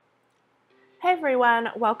Hey everyone,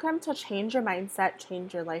 welcome to Change Your Mindset,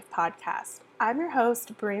 Change Your Life podcast. I'm your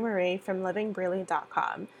host, Brie Marie from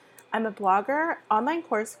livingbreely.com. I'm a blogger, online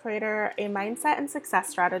course creator, a mindset and success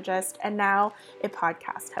strategist, and now a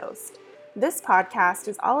podcast host. This podcast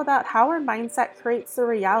is all about how our mindset creates the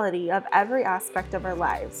reality of every aspect of our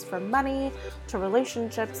lives, from money to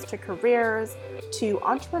relationships to careers to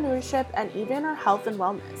entrepreneurship and even our health and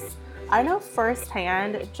wellness. I know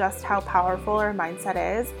firsthand just how powerful our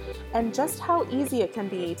mindset is and just how easy it can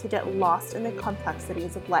be to get lost in the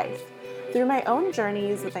complexities of life. Through my own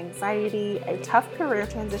journeys with anxiety, a tough career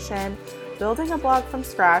transition, building a blog from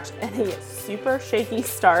scratch, and a super shaky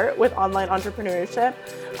start with online entrepreneurship,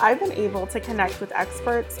 I've been able to connect with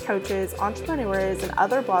experts, coaches, entrepreneurs, and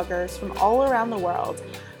other bloggers from all around the world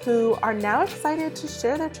who are now excited to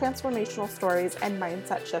share their transformational stories and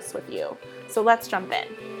mindset shifts with you. So let's jump in.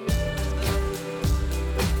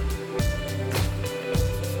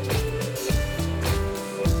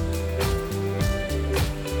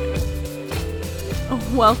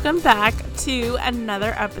 Welcome back to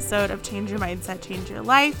another episode of Change Your Mindset, Change Your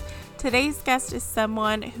Life. Today's guest is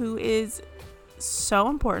someone who is so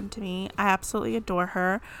important to me. I absolutely adore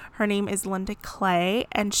her. Her name is Linda Clay,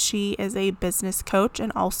 and she is a business coach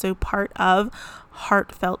and also part of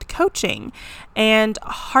Heartfelt Coaching. And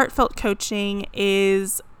Heartfelt Coaching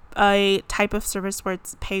is a type of service where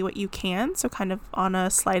it's pay what you can, so kind of on a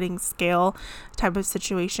sliding scale type of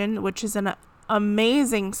situation, which is an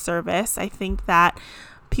amazing service. I think that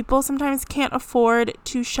people sometimes can't afford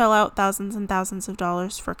to shell out thousands and thousands of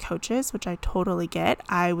dollars for coaches, which I totally get.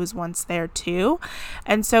 I was once there too.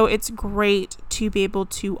 And so it's great to be able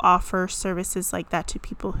to offer services like that to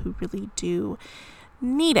people who really do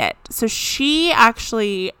need it. So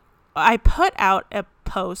I put out a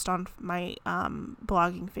post on my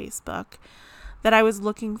blogging Facebook that I was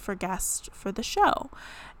looking for guests for the show.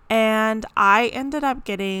 And I ended up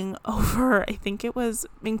getting over, I think it was,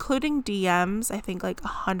 including DMs, I think like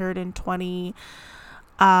 120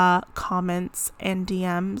 comments and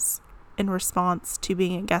DMs in response to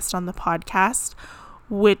being a guest on the podcast,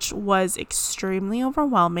 which was extremely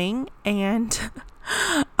overwhelming. And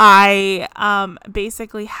I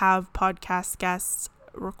basically have podcast guests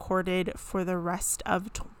recorded for the rest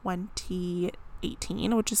of 2018,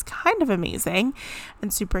 which is kind of amazing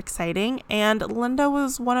and super exciting. And Linda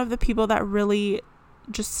was one of the people that really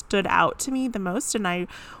just stood out to me the most, and I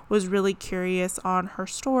was really curious on her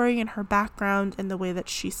story and her background and the way that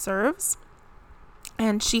she serves.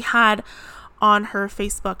 And she had on her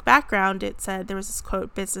Facebook background, it said, there was this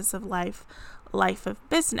quote, "Business of life, life of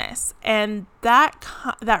business," and that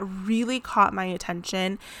really caught my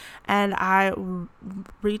attention, and I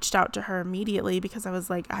reached out to her immediately because I was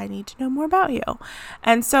like, I need to know more about you.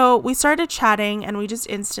 And so we started chatting and we just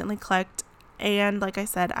instantly clicked. And like I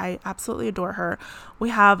said, I absolutely adore her. We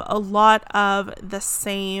have a lot of the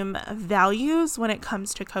same values when it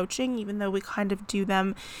comes to coaching, even though we kind of do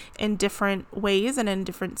them in different ways and in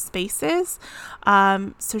different spaces.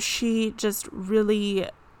 So she just really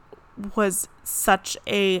was such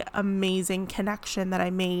a amazing connection that I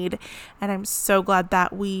made, and I'm so glad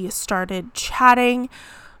that we started chatting.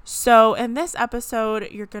 So in this episode,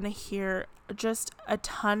 you're going to hear just a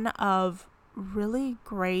ton of really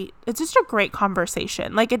great, it's just a great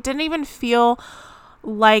conversation. Like, it didn't even feel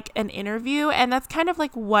like an interview, and that's kind of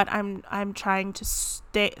like what I'm trying to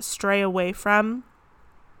stray away from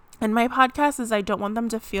in my podcast, is I don't want them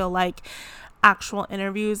to feel like actual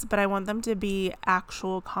interviews, but I want them to be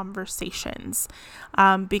actual conversations,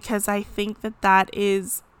 because I think that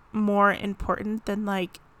is more important than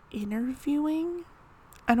like interviewing.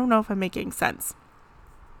 I don't know if I'm making sense,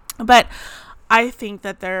 but I think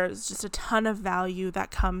that there's just a ton of value that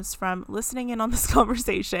comes from listening in on this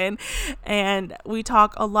conversation. And we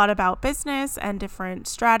talk a lot about business and different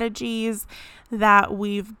strategies that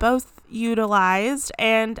we've both utilized.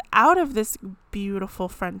 And out of this beautiful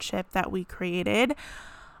friendship that we created,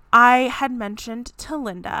 I had mentioned to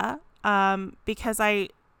Linda, because I've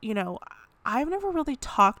never really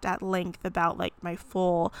talked at length about like my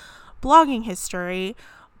full blogging history.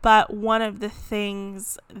 But one of the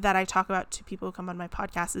things that I talk about to people who come on my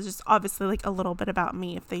podcast is just obviously like a little bit about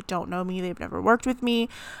me. If they don't know me, they've never worked with me,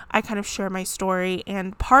 I kind of share my story.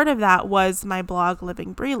 And part of that was my blog,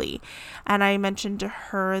 Living Breely. And I mentioned to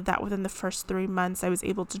her that within the first 3 months, I was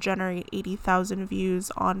able to generate 80,000 views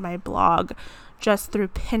on my blog just through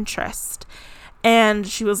Pinterest. And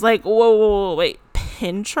she was like, whoa, wait,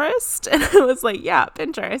 Pinterest? And I was like, yeah,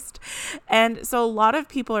 Pinterest. And so a lot of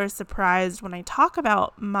people are surprised when I talk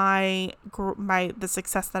about the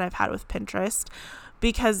success that I've had with Pinterest,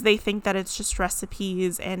 because they think that it's just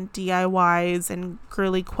recipes and DIYs and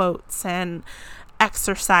girly quotes and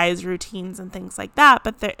exercise routines and things like that.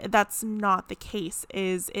 But that's not the case.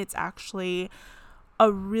 It's actually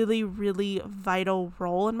a really, really vital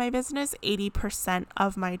role in my business. 80%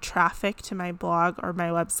 of my traffic to my blog or my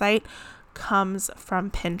website comes from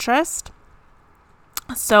Pinterest.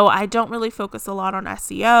 So I don't really focus a lot on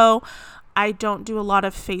SEO. I don't do a lot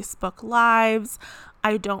of Facebook Lives.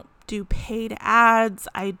 I don't do paid ads.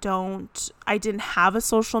 I didn't have a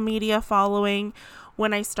social media following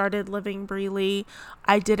when I started Living Breely.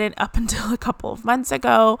 I didn't up until a couple of months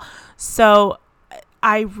ago. So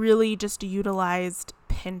I really just utilized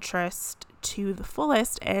Pinterest to the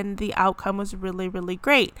fullest, and the outcome was really, really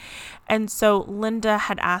great. And so Linda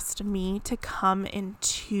had asked me to come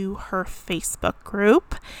into her Facebook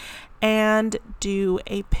group and do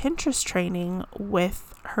a Pinterest training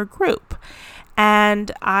with her group.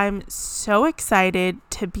 And I'm so excited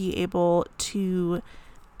to be able to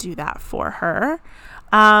do that for her.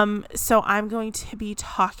 So I'm going to be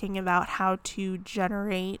talking about how to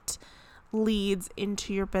generate leads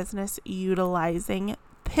into your business utilizing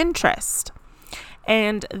Pinterest.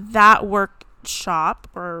 And that workshop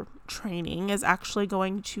or training is actually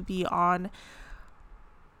going to be on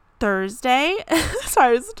Thursday. Sorry,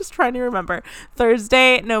 I was just trying to remember.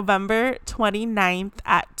 Thursday, November 29th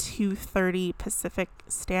at 2:30 Pacific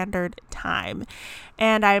Standard Time.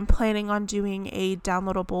 And I'm planning on doing a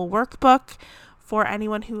downloadable workbook for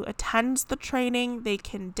anyone who attends the training. They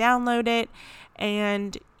can download it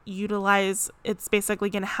and utilize. It's basically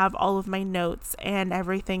going to have all of my notes and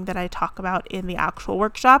everything that I talk about in the actual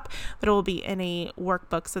workshop, but it will be in a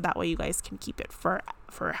workbook, so that way you guys can keep it for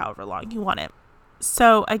however long you want it.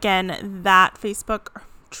 So again, that Facebook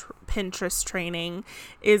Pinterest training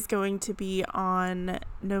is going to be on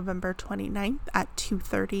November 29th at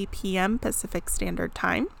 2:30 p.m. Pacific Standard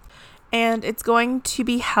Time. And it's going to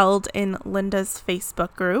be held in Linda's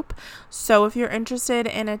Facebook group. So if you're interested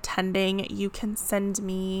in attending, you can send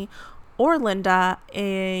me or Linda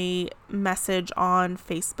a message on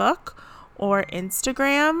Facebook or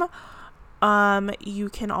Instagram. You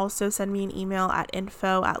can also send me an email at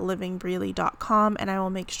info@livingbreely.com, and I will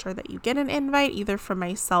make sure that you get an invite either from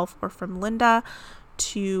myself or from Linda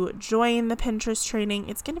to join the Pinterest training.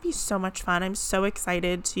 It's going to be so much fun. I'm so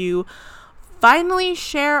excited to finally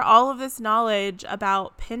share all of this knowledge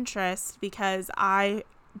about Pinterest, because I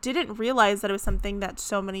didn't realize that it was something that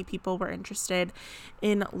so many people were interested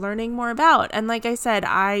in learning more about. And like I said,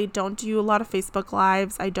 I don't do a lot of Facebook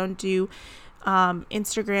Lives. I don't do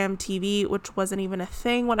Instagram TV, which wasn't even a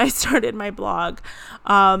thing when I started my blog.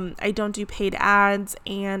 I don't do paid ads,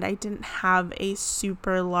 and I didn't have a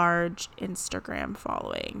super large Instagram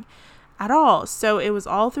following at all. So it was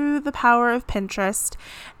all through the power of Pinterest,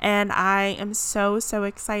 and I am so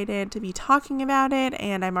excited to be talking about it,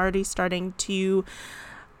 and I'm already starting to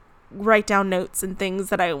write down notes and things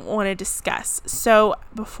that I want to discuss. So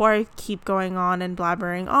before I keep going on and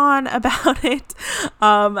blabbering on about it,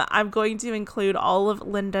 I'm going to include all of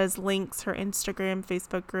Linda's links, her Instagram,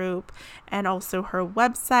 Facebook group, and also her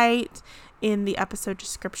website in the episode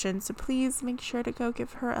description. So please make sure to go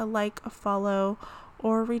give her a like, a follow,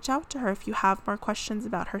 or reach out to her if you have more questions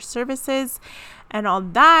about her services. And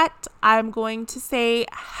on that, I'm going to say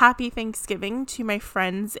happy Thanksgiving to my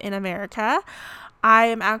friends in America. I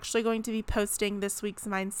am actually going to be posting this week's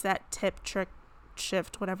mindset tip, trick,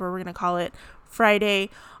 shift, whatever we're going to call it, Friday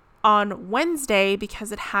on Wednesday,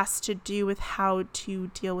 because it has to do with how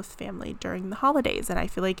to deal with family during the holidays. And I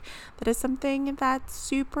feel like that is something that's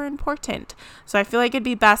super important. So I feel like it'd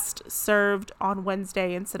be best served on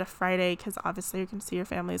Wednesday instead of Friday, because obviously you can see your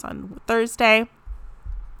families on Thursday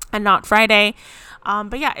and not Friday.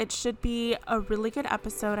 But yeah, it should be a really good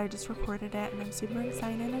episode. I just recorded it and I'm super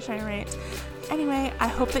excited to share it. Anyway, I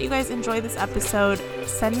hope that you guys enjoy this episode.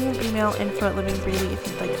 Send me an email, info@livingbreely, if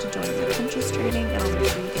you'd like to join the Pinterest training, and I'll make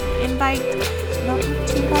sure you get an invite. And I'll talk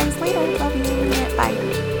to you guys later. Love you. Bye.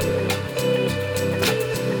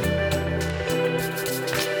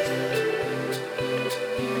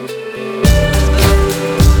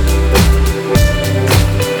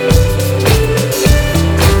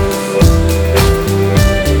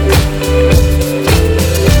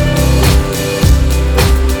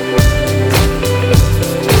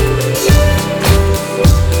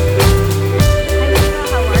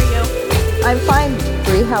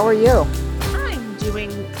 How are you? I'm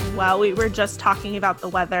doing well. We were just talking about the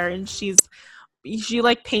weather, and she's she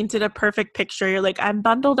like painted a perfect picture. You're like, I'm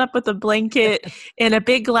bundled up with a blanket in a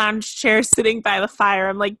big lounge chair sitting by the fire.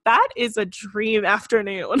 I'm like, that is a dream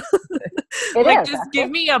afternoon. It Like, is just give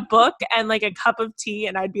actually. me a book and like a cup of tea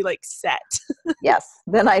and I'd be like set. Yes.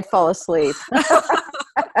 Then I'd fall asleep. I'm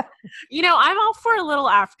all for a little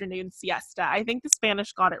afternoon siesta. I think the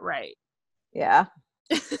Spanish got it right. Yeah.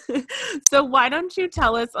 So why don't you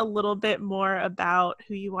tell us a little bit more about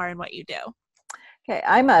who you are and what you do? Okay.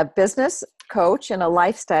 I'm a business coach and a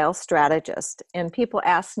lifestyle strategist. And people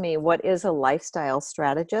ask me, what is a lifestyle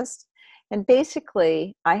strategist? And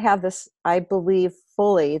basically, I believe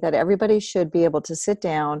fully that everybody should be able to sit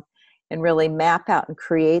down and really map out and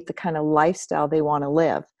create the kind of lifestyle they want to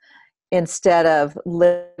live instead of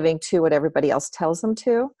living to what everybody else tells them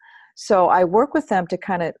to. So I work with them to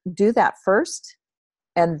kind of do that first.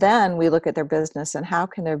 And then we look at their business and how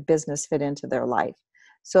can their business fit into their life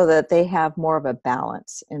so that they have more of a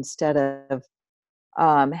balance instead of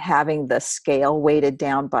having the scale weighted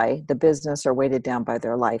down by the business or weighted down by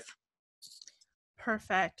their life.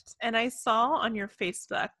 Perfect. And I saw on your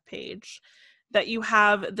Facebook page that you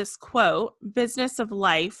have this quote, business of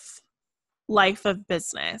life, life of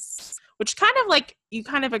business, which kind of like you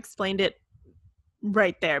kind of explained it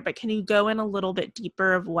right there, but can you go in a little bit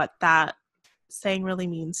deeper of what that saying really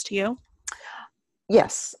means to you?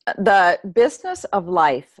 Yes, the business of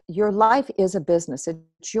life. Your life is a business.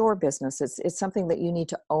 It's your business. It's something that you need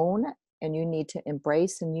to own and you need to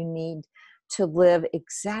embrace and you need to live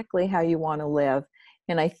exactly how you want to live.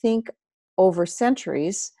 And I think over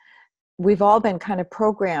centuries, we've all been kind of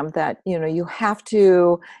programmed that, you have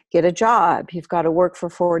to get a job. You've got to work for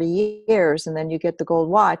 40 years and then you get the gold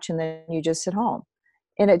watch and then you just sit home.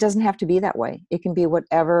 And it doesn't have to be that way. It can be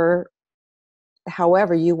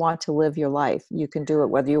however you want to live your life. You can do it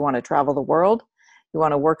whether you want to travel the world, you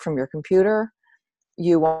want to work from your computer,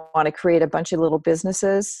 you want to create a bunch of little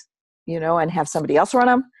businesses, and have somebody else run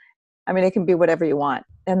them. I mean, it can be whatever you want.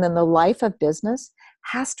 And then the life of business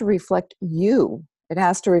has to reflect you. It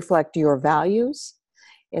has to reflect your values.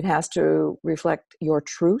 It has to reflect your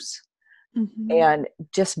truths Mm-hmm. and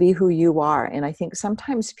just be who you are. And I think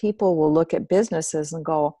sometimes people will look at businesses and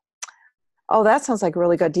go, oh, that sounds like a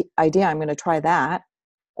really good idea. I'm going to try that.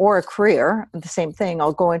 Or a career, the same thing.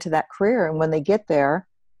 I'll go into that career. And when they get there,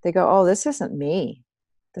 they go, oh, this isn't me.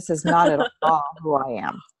 This is not at all who I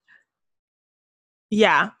am.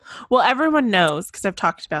 Yeah. Well, everyone knows because I've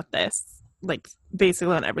talked about this like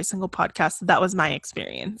basically on every single podcast. That was my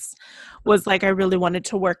experience. Was like I really wanted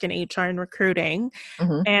to work in HR and recruiting,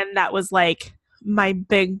 Mm-hmm. and that was like my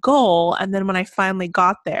big goal. And then when I finally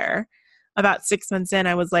got there, about 6 months in,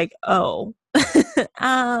 I was like, oh, I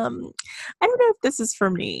don't know if this is for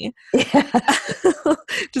me. Yeah.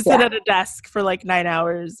 To sit Yeah. at a desk for like 9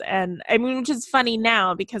 hours. And I mean, which is funny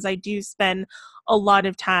now because I do spend a lot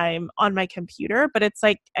of time on my computer, but it's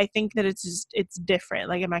like, I think that it's different.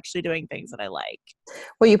 Like I'm actually doing things that I like.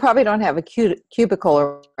 Well, you probably don't have a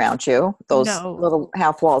cubicle around you, those No. little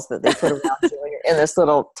half walls that they put around you. And you're in this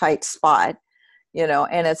little tight spot,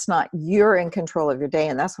 and it's not, you're in control of your day.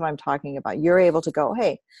 And that's what I'm talking about. You're able to go,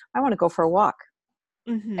 hey, I want to go for a walk.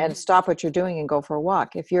 Mm-hmm. And stop what you're doing and go for a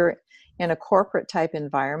walk. If you're in a corporate type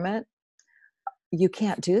environment, you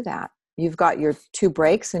can't do that. You've got your 2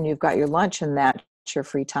 breaks and you've got your lunch and that's your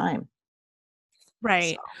free time. So,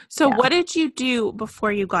 Right. So yeah. what did you do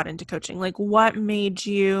before you got into coaching? Like what made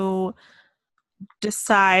you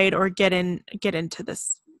decide or get into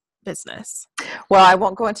this business? Well, I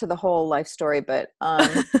won't go into the whole life story, but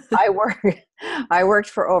I worked I worked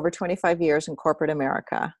for over 25 years in corporate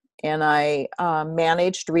America, and I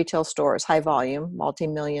managed retail stores, high volume,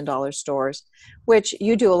 multi-million dollar stores, which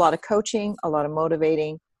you do a lot of coaching, a lot of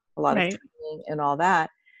motivating, a lot of Right. training, and all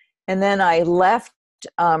that. And then I left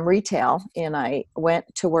retail and I went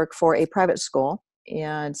to work for a private school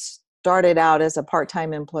and started out as a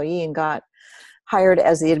part-time employee and got hired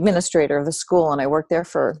as the administrator of the school. And I worked there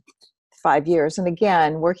for 5 years. And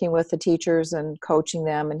again, working with the teachers and coaching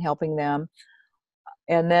them and helping them.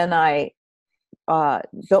 And then I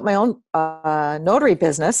built my own notary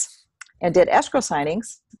business and did escrow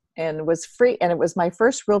signings and was free. And it was my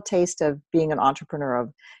first real taste of being an entrepreneur,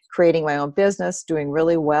 of creating my own business, doing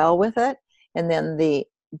really well with it. And then the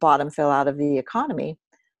bottom fell out of the economy.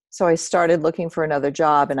 So I started looking for another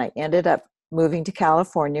job and I ended up moving to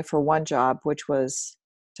California for one job, which was,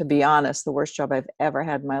 to be honest, the worst job I've ever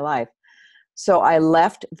had in my life. So I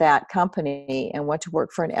left that company and went to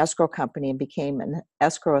work for an escrow company and became an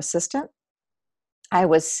escrow assistant. I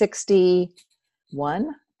was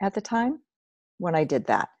 61 at the time when I did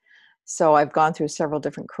that. So I've gone through several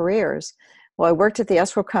different careers. Well, I worked at the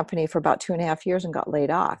escrow company for about 2.5 years and got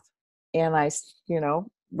laid off. And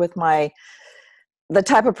with the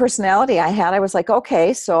type of personality I had, I was like,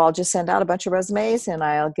 okay, so I'll just send out a bunch of resumes and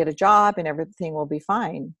I'll get a job and everything will be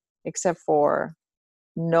fine. Except for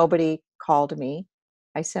nobody called me.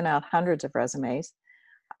 I sent out hundreds of resumes.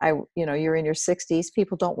 You're in your 60s.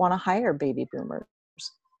 People don't want to hire baby boomers.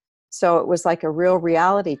 So it was like a real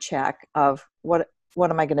reality check of what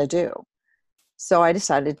am I going to do? So I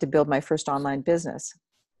decided to build my first online business,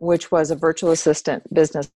 which was a virtual assistant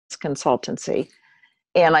business consultancy.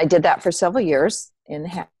 And I did that for several years and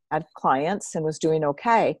had clients and was doing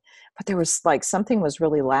okay. But there was something was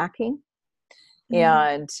really lacking.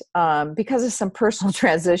 And because of some personal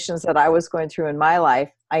transitions that I was going through in my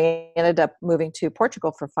life, I ended up moving to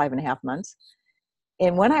Portugal for 5.5 months.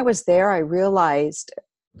 And when I was there, I realized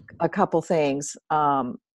a couple things.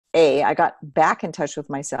 I got back in touch with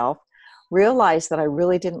myself, realized that I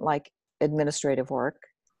really didn't like administrative work,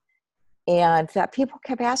 and that people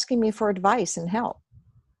kept asking me for advice and help.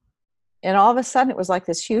 And all of a sudden, it was like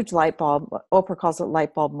this huge light bulb. Oprah calls it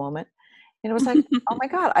light bulb moment. And it was like, oh my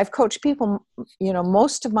God, I've coached people,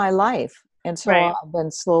 most of my life. And so Right. I've been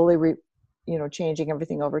slowly, changing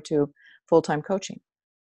everything over to full-time coaching.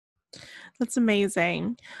 That's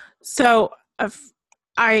amazing. So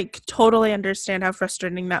I totally understand how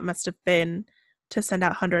frustrating that must have been to send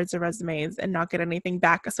out hundreds of resumes and not get anything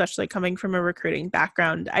back, especially coming from a recruiting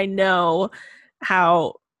background. I know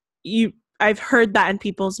how I've heard that in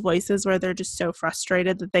people's voices where they're just so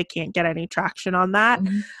frustrated that they can't get any traction on that.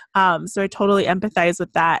 Mm-hmm. So I totally empathize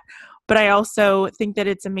with that. But I also think that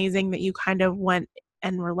it's amazing that you kind of went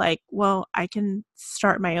and were like, well, I can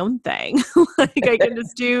start my own thing. Like I can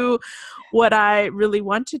just do what I really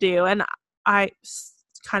want to do. And I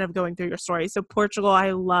kind of going through your story. So Portugal,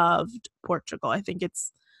 I loved Portugal. I think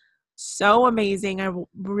it's so amazing. I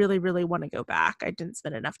really, really want to go back. I didn't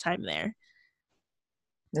spend enough time there.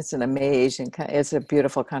 It's it's a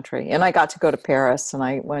beautiful country. And I got to go to Paris and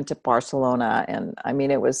I went to Barcelona, and I mean,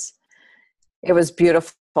 it was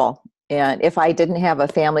beautiful. And if I didn't have a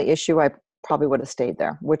family issue, I probably would have stayed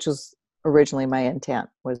there, which was originally my intent,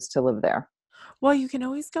 was to live there. Well, you can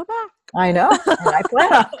always go back. I know. And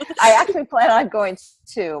I actually plan on going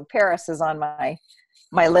to Paris is on my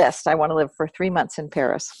list. I want to live for 3 months in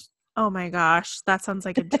Paris. Oh my gosh, that sounds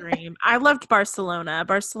like a dream. I loved Barcelona.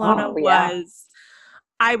 Barcelona Oh, yeah.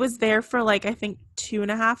 I was there for I think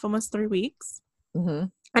 2.5, almost 3 weeks. Mm-hmm.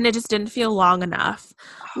 And it just didn't feel long enough.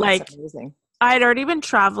 Oh, it's amazing. I'd already been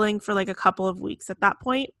traveling for a couple of weeks at that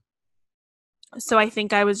point. So I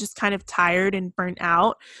think I was just kind of tired and burnt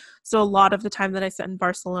out. So a lot of the time that I spent in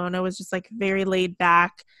Barcelona was just very laid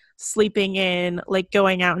back, sleeping in,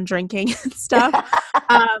 going out and drinking and stuff.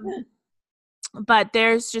 But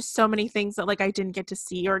there's just so many things that I didn't get to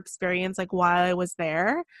see or experience while I was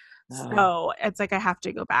there. So it's I have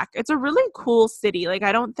to go back. It's a really cool city.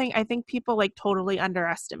 I think people totally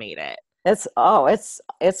underestimate it. It's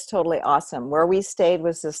totally awesome. Where we stayed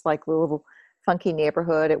was this little funky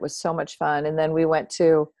neighborhood. It was so much fun. And then we went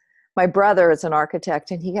to, my brother is an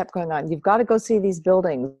architect, and he kept going on, you've got to go see these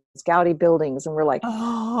buildings, Gaudi buildings. And we're like,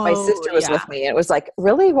 my sister was with me, and it was like,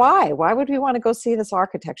 really? Why would we want to go see this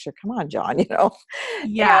architecture? Come on, John,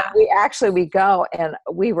 Yeah. And we go, and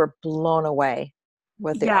we were blown away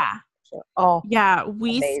with the architecture. Oh, yeah.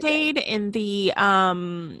 We amazing. Stayed in the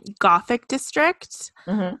Gothic district,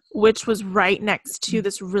 Mm-hmm. which was right next to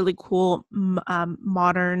this really cool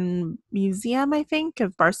modern museum, I think,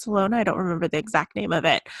 of Barcelona. I don't remember the exact name of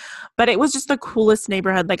it, but it was just the coolest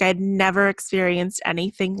neighborhood. I'd never experienced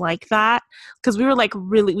anything like that, because we were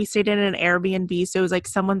we stayed in an Airbnb, so it was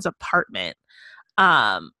someone's apartment.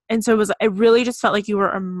 And so it really just felt like you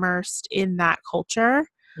were immersed in that culture.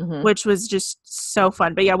 Mm-hmm. Which was just so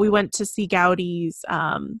fun. But yeah, we went to see Gaudi's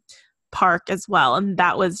park as well, and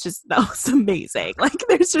that was amazing.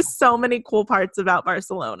 There's just so many cool parts about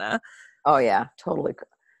Barcelona. Oh yeah, totally.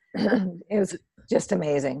 It was just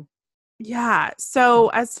amazing. Yeah. So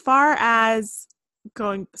as far as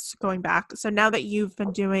going back, so now that you've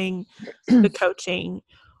been doing the coaching,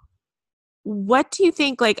 what do you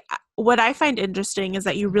think, what I find interesting is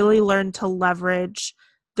that you really learned to leverage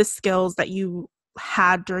the skills that you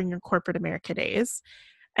had during your corporate America days,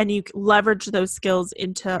 and you leverage those skills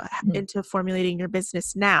into formulating your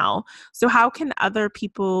business now. So how can other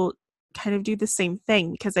people kind of do the same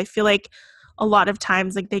thing? Because I feel like a lot of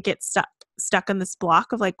times they get stuck in this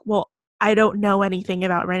block of well, I don't know anything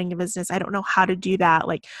about running a business. I don't know how to do that.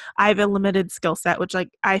 I have a limited skill set, which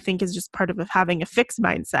I think is just part of having a fixed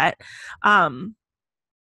mindset. But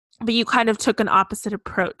you kind of took an opposite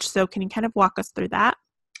approach. So can you kind of walk us through that?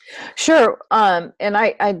 Sure. And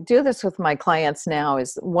I do this with my clients now.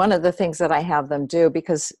 Is one of the things that I have them do,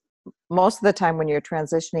 because most of the time when you're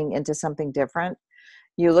transitioning into something different,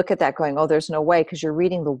 you look at that going, oh, there's no way, because you're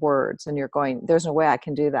reading the words and you're going, there's no way I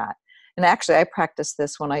can do that. And actually, I practiced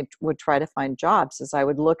this when I would try to find jobs, is I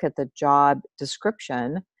would look at the job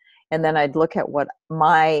description, and then I'd look at what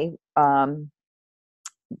I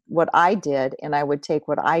did, and I would take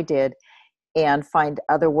what I did and find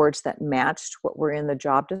other words that matched what were in the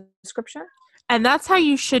job description. And that's how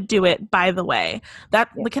you should do it, by the way.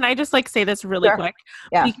 Can I just like say this really Sure. quick?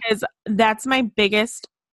 Yeah. Because that's my biggest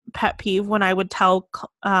pet peeve when I would tell,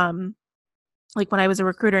 like when I was a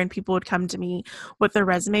recruiter and people would come to me with their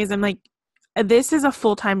resumes. I'm like, this is a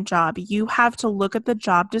full-time job. You have to look at the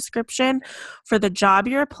job description for the job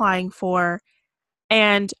you're applying for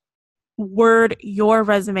and word your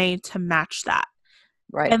resume to match that.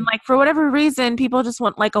 Right. And like, for whatever reason, people just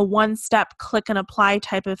want like a one-step click and apply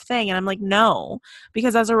type of thing. And I'm like, no,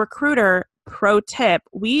 because as a recruiter, pro tip,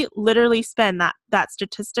 we literally spend that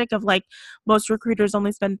statistic of like most recruiters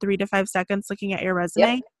only spend 3 to 5 seconds looking at your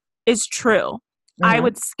resume. Yep. Is true. I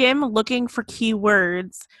would skim looking for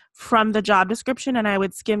keywords from the job description, and I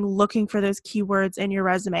would skim looking for those keywords in your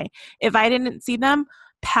resume. If I didn't see them,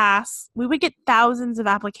 pass. We would get thousands of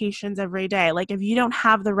applications every day. Like, if you don't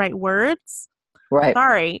have the right words, Right.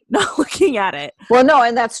 sorry, not looking at it. Well, no,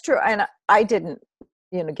 and that's true. And I didn't,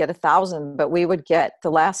 get 1,000, but we would get,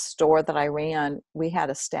 the last store that I ran, we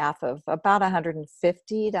had a staff of about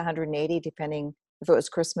 150 to 180, depending if it was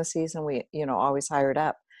Christmas season, we, always hired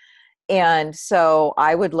up. And so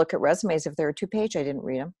I would look at resumes. If they were 2-page, I didn't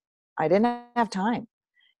read them. I didn't have time,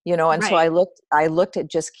 and Right. so I looked at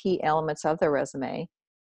just key elements of their resume.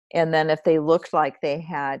 And then if they looked like they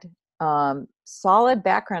had solid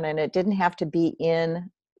background, and it didn't have to be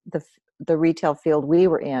in the retail field we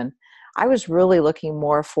were in, I was really looking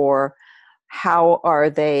more for how are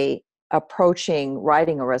they approaching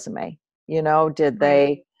writing a resume. Did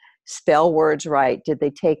they spell words right? Did they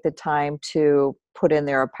take the time to put in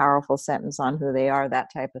there a powerful sentence on who they are, that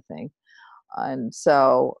type of thing? And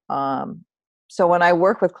so when I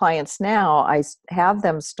work with clients now, I have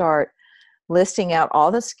them start listing out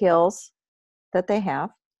all the skills that they have.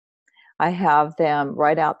 I have them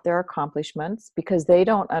write out their accomplishments, because they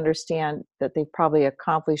don't understand that they've probably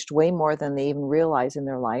accomplished way more than they even realize in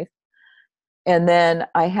their life. And then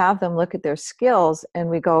I have them look at their skills, and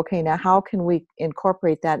we go, okay, now how can we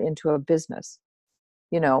incorporate that into a business?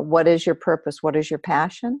 What is your purpose? What is your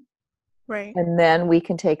passion? Right. And then we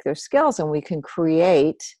can take their skills and we can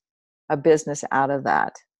create a business out of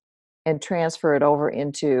that and transfer it over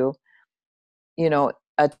into,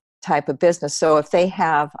 a type of business. So if they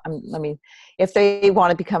have, if they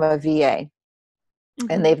want to become a VA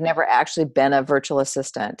and they've never actually been a virtual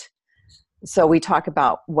assistant, so we talk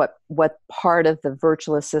about what part of the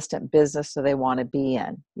virtual assistant business do they want to be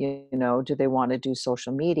in? Do they want to do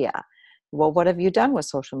social media? Well, what have you done with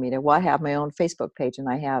social media? Well, I have my own Facebook page, and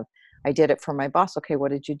I did it for my boss. Okay,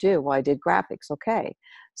 what did you do? Well, I did graphics. Okay.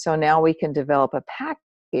 So now we can develop a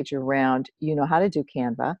package around, how to do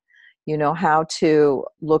Canva, how to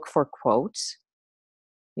look for quotes.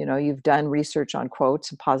 You've done research on quotes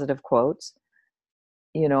and positive quotes,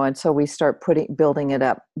 and so we start building it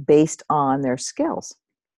up based on their skills.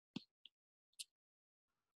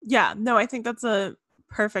 Yeah, no, I think that's a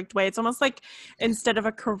perfect way. It's almost like instead of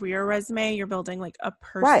a career resume, you're building like a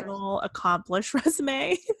personal accomplished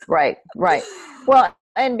resume. Right. Well,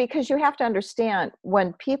 and because you have to understand,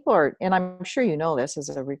 when people are, and I'm sure you know this as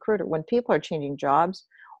a recruiter, when people are changing jobs,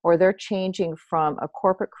 or they're changing from a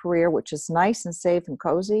corporate career, which is nice and safe and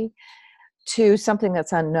cozy, to something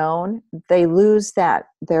that's unknown, they lose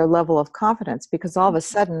their level of confidence, because all of a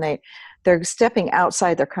sudden they're stepping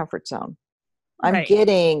outside their comfort zone. I'm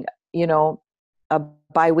getting, a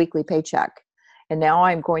biweekly paycheck, and now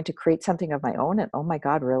I'm going to create something of my own. And oh my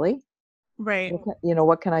God, really? Right.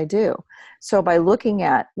 What can I do? So by looking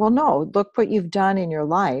at, well, no, look what you've done in your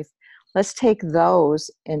life. Let's take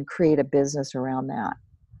those and create a business around that.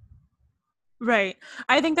 Right.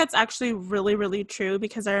 I think that's actually really, really true,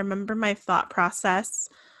 because I remember my thought process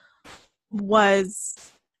was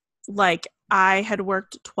like, I had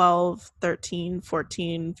worked 12, 13,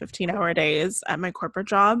 14, 15-hour days at my corporate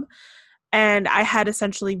job, and I had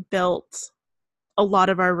essentially built a lot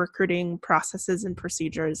of our recruiting processes and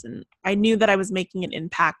procedures, and I knew that I was making an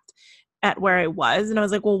impact at where I was, and I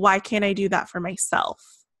was like, well, why can't I do that for myself?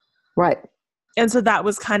 Right. And so that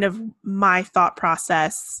was kind of my thought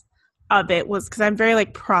process of it, was because I'm very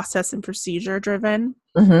like process and procedure driven.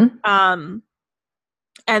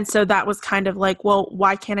 And so that was kind of like, well,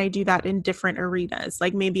 why can't I do that in different arenas?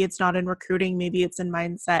 Like, maybe it's not in recruiting, maybe it's in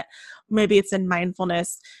mindset, maybe it's in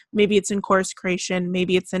mindfulness, maybe it's in course creation,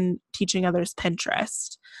 maybe it's in teaching others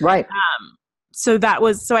Pinterest. Right. So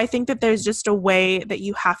I think that there's just a way that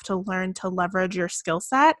you have to learn to leverage your skill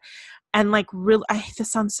set and like really,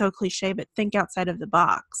 this sounds so cliche, but think outside of the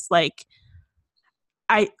box. Like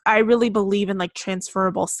I really believe in like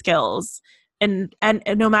transferable skills and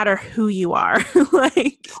no matter who you are,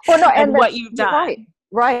 like, Well, no, and and what that's you've you're done. right.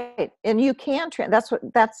 Right. And you can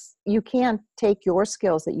you can take your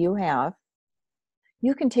skills that you have.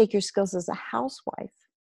 You can take your skills as a housewife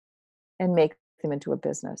and make them into a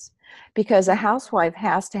business, because a housewife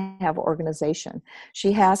has to have organization.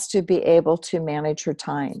 She has to be able to manage her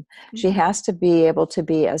time. She Mhm. has to be able to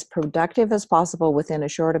be as productive as possible within a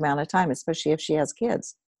short amount of time, especially if she has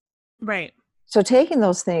kids. Right. So taking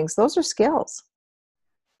those things, those are skills.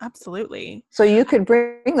 Absolutely. So you could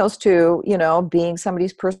bring those to, being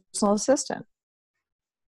somebody's personal assistant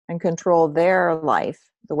and control their life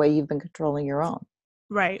the way you've been controlling your own.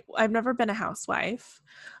 Right. I've never been a housewife.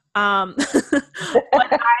 But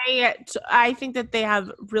I think that they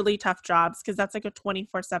have really tough jobs because that's like a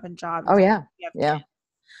 24/7 job, Oh especially yeah. if you have Yeah, kids.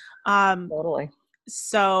 Um, totally.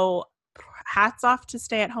 so hats off to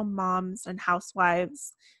stay-at-home moms and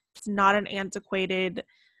housewives. It's not an antiquated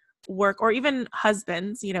work, or even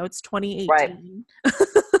husbands, it's Right. 2018.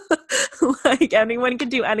 Like anyone can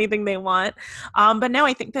do anything they want. But no,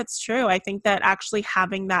 I think that's true. I think that actually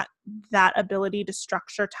having that ability to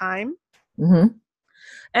structure time Mm-hmm.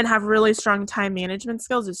 and have really strong time management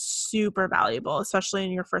skills is super valuable, especially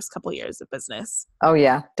in your first couple years of business. Oh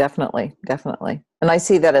yeah, definitely, definitely. And I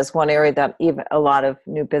see that as one area that even a lot of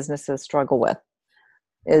new businesses struggle with,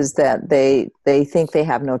 is that they think they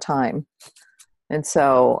have no time. And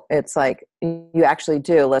so it's like, you actually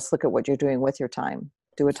do. Let's look at what you're doing with your time.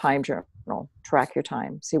 Do a time journal, track your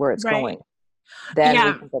time, see where it's Right. going. Then we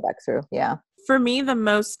Yeah. can go back through. Yeah. For me, the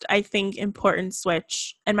most, I think, important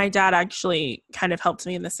switch, and my dad actually kind of helped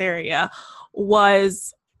me in this area,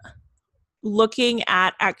 was looking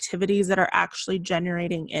at activities that are actually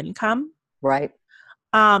generating income. Right.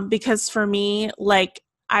 Because for me, like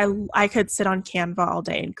I could sit on Canva all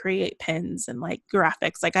day and create pins and like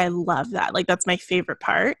graphics. Like I love that. Like that's my favorite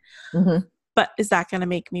part. Mm-hmm. But is that going to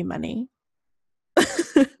make me money?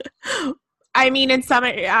 I mean, in some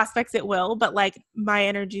aspects it will, but like my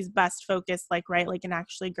energy is best focused, like, right, like in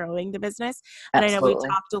actually growing the business. And I know we Absolutely.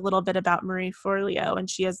 talked a little bit about Marie Forleo, and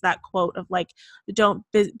she has that quote of like, don't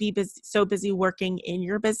be busy, so busy working in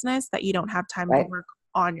your business that you don't have time to Right. work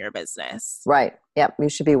on your business. Right. Yep. You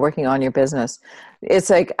should be working on your business. It's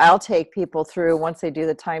like, I'll take people through, once they do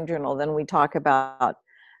the time journal, then we talk about,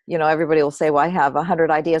 everybody will say, well, I have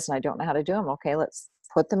 100 ideas and I don't know how to do them. Okay, let's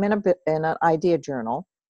put them in an idea journal.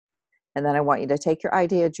 And then I want you to take your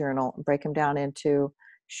idea journal and break them down into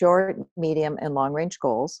short, medium, and long range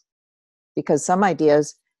goals, because some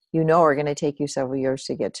ideas, are going to take you several years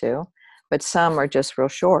to get to, but some are just real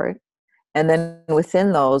short. And then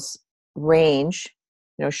within those range,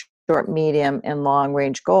 short, medium, and long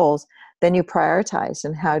range goals, then you prioritize.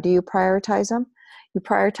 And how do you prioritize them? You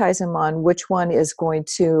prioritize them on which one is going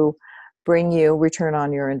to bring you return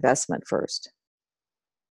on your investment first.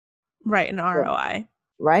 Right, an ROI.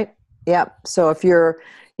 Right? Yeah. So if you're,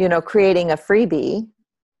 creating a freebie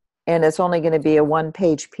and it's only going to be a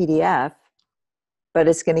 1-page PDF, but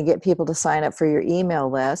it's going to get people to sign up for your email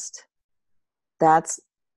list, that's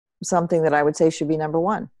something that I would say should be number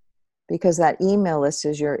one, because that email list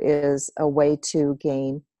is a way to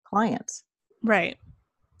gain clients. Right.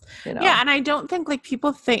 Yeah, and I don't think like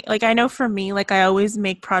people think, like I know for me, like I always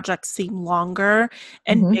make projects seem longer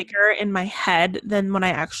and Mm-hmm. bigger in my head than when I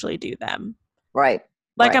actually do them. Right.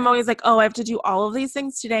 Like Right. I'm always like, oh, I have to do all of these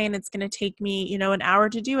things today and it's going to take me, an hour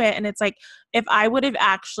to do it. And it's like, if I would have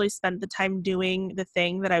actually spent the time doing the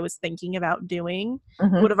thing that I was thinking about doing, it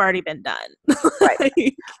Mm-hmm. would have already been done. Right.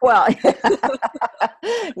 Like, Well,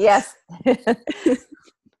 yes.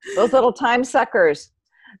 Those little time suckers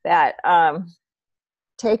that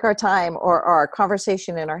take our time, or our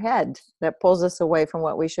conversation in our head that pulls us away from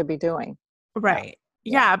what we should be doing. right.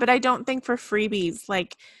 Yeah. Yeah, but I don't think for freebies,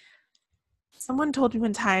 like someone told me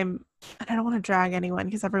one time, and I don't want to drag anyone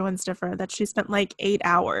because everyone's different, that she spent like 8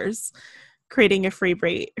 hours creating a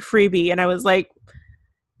freebie. And I was like,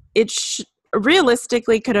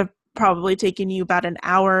 realistically could have probably taken you about an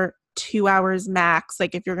hour, 2 hours max,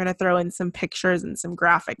 like if you're going to throw in some pictures and some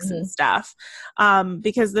graphics Mm-hmm. and stuff,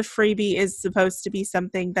 because the freebie is supposed to be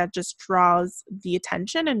something that just draws the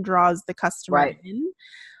attention and draws the customer Right. in,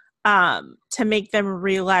 to make them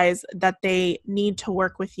realize that they need to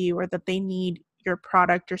work with you or that they need your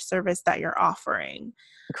product or service that you're offering.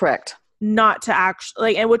 Correct. Not to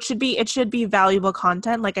actually like, and it should be valuable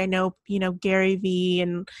content. Like I know, Gary Vee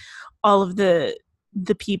and all of the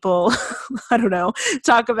the people, I don't know,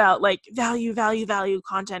 talk about like value,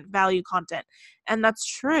 content. And that's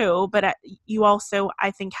true. But you also,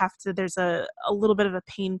 I think, there's a little bit of a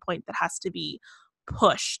pain point that has to be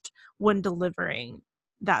pushed when delivering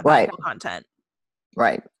that Right. valuable content.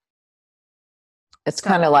 Right. It's So.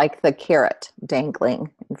 kind of like the carrot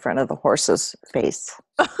dangling in front of the horse's face,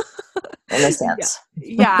 in a sense.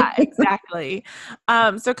 Yeah, exactly.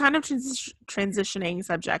 So kind of transitioning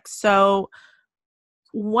subjects. So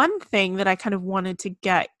one thing that I kind of wanted to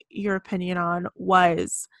get your opinion on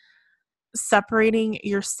was separating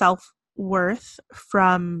your self-worth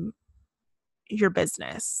from your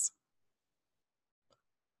business.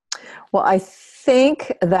 Well, I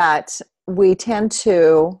think that we tend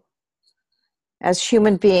to, as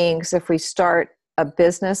human beings, if we start a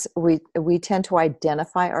business, we tend to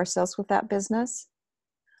identify ourselves with that business.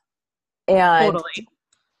 And Totally.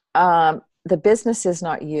 the business is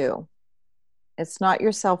not you. It's not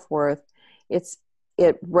your self-worth.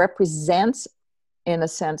 It represents, in a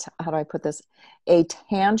sense, how do I put this, a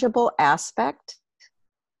tangible aspect,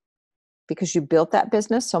 because you built that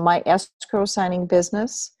business. So my escrow signing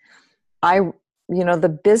business,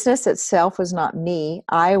 the business itself was not me.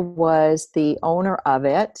 I was the owner of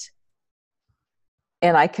it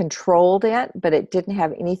and I controlled it, but it didn't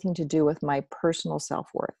have anything to do with my personal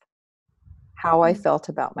self-worth, how I felt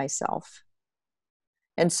about myself.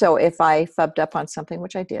 And so if I fubbed up on something,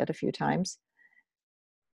 which I did a few times,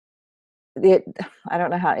 I don't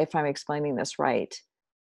know if I'm explaining this right.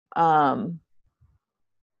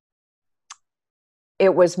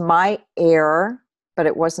 It was my error, but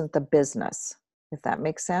it wasn't the business, if that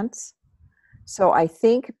makes sense. So I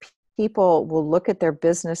think people will look at their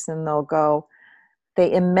business and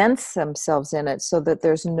they immerse themselves in it so that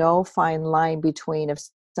there's no fine line between, if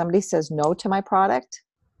somebody says no to my product,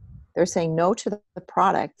 they're saying no to the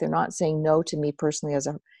product. They're not saying no to me personally as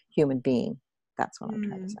a human being. That's what I'm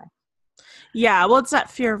trying to say. Yeah, well, it's that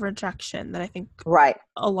fear of rejection that I think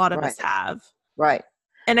a lot of us have. Right.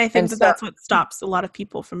 And I think that's what stops a lot of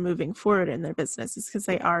people from moving forward in their business, is because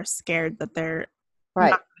they are scared that they're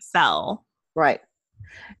not going to sell. Right.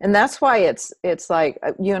 And that's why it's like,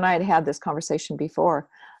 you and I had this conversation before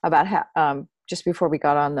about how, just before we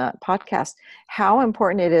got on the podcast, how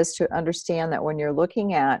important it is to understand that when you're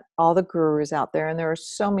looking at all the gurus out there, and there are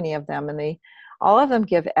so many of them, and all of them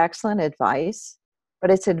give excellent advice, but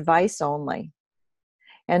it's advice only.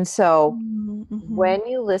 And so when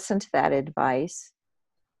you listen to that advice,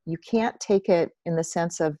 you can't take it in the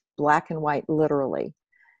sense of black and white literally.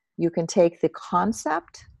 You can take the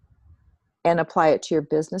concept and apply it to your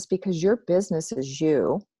business, because your business is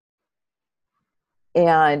you.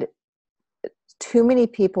 And too many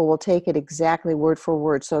people will take it exactly word for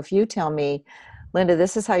word. So if you tell me, Linda,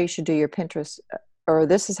 this is how you should do your Pinterest, or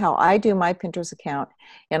this is how I do my Pinterest account,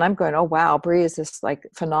 and I'm going, oh wow, Bree is this like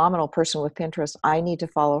phenomenal person with Pinterest, I need to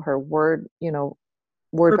follow her word Verbatim.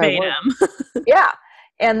 by word. Yeah.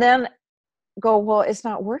 And then go, well, it's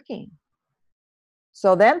not working.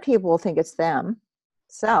 So then people will think it's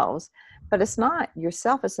themselves, but it's not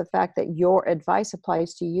yourself. It's the fact that your advice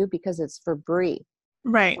applies to you because it's for Bree.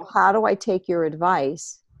 Right. So how do I take your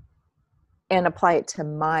advice and apply it to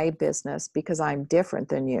my business, because I'm different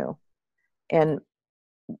than you? And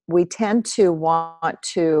we tend to want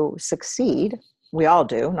to succeed. We all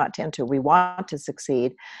do, not tend to. We want to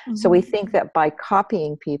succeed. Mm-hmm. So we think that by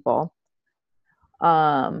copying people,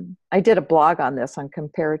 I did a blog on this, on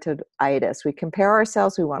comparativitis. We compare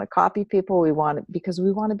ourselves. We want to copy people. Because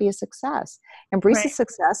we want to be a success. And Bree's a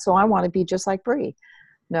success, so I want to be just like Bree.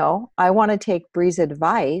 No, I want to take Bree's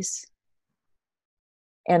advice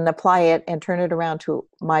and apply it and turn it around to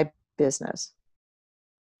my business.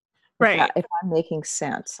 Right. If I'm making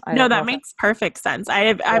sense. No, that makes perfect sense.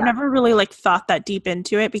 I've never really like thought that deep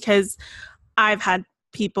into it, because I've had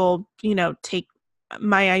people, take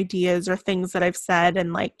my ideas or things that I've said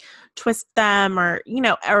and like twist them, or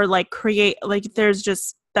like create, like that's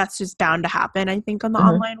just bound to happen. I think in the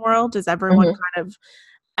online world, is everyone kind of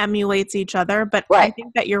emulates each other. But I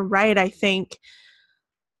think that you're right. I think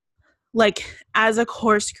like as a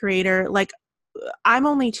course creator, like I'm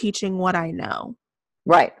only teaching what I know.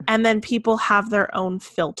 Right. And then people have their own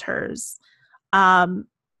filters.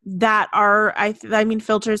 That are, I mean,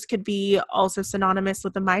 filters could be also synonymous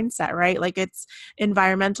with the mindset, right? Like it's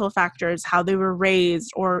environmental factors, how they were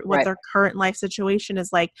raised, or what their current life situation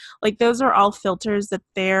is like those are all filters that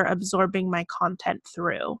they're absorbing my content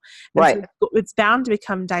through. And so it's bound to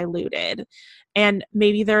become diluted, and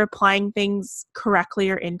maybe they're applying things correctly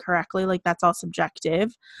or incorrectly. Like that's all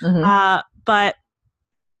subjective. But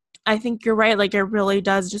I think you're right. Like, it really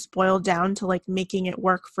does just boil down to like making it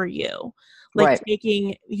work for you. Like Right.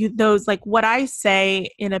 taking you those, like what I say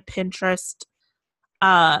in a Pinterest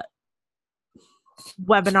uh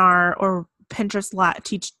webinar or Pinterest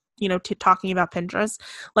teach, talking about Pinterest,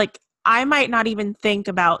 like I might not even think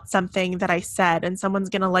about something that I said and someone's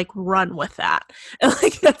going to like run with that. And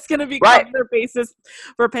like that's going to become Right. their basis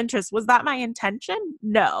for Pinterest. Was that my intention?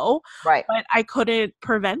 No, Right. but I couldn't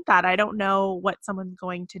prevent that. I don't know what someone's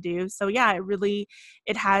going to do. So yeah,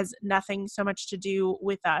 it has nothing so much to do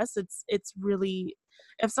with us. It's really,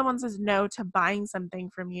 if someone says no to buying something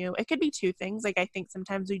from you, it could be two things. Like I think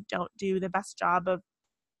sometimes we don't do the best job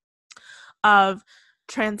of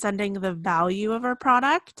transcending the value of our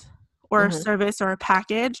product or a Hmm. service or a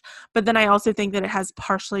package, but then I also think that it has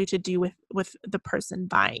partially to do with the person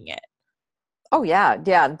buying it. Oh yeah,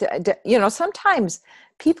 yeah. Sometimes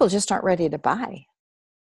people just aren't ready to buy.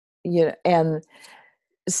 And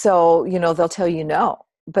so they'll tell you no,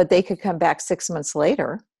 but they could come back 6 months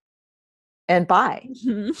later and buy.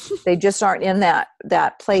 Mhm. They just aren't in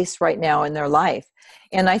that place right now in their life.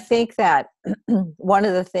 And I think that one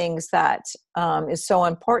of the things that is so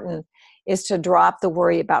important is to drop the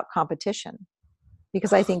worry about competition,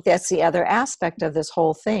 because I think that's the other aspect of this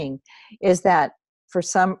whole thing, is that for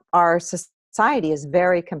some, our society is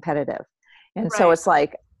very competitive. And so Right. it's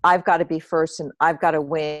like, I've got to be first and I've got to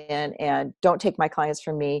win and don't take my clients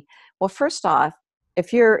from me. Well, first off,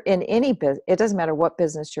 if you're in any business, it doesn't matter what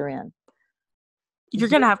business you're in. You're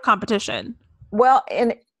going to have competition. Well,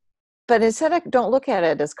 but instead of, don't look at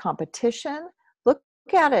it as competition, look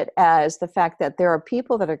at it as the fact that there are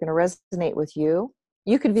people that are going to resonate with you.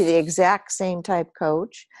 You could be the exact same type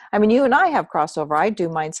coach. I mean, you and I have crossover. I do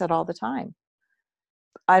mindset all the time.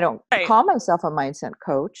 I don't Right. call myself a mindset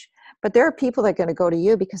coach, but there are people that are going to go to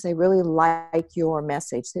you because they really like your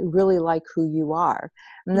message. They really like who you are.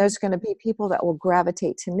 And there's going to be people that will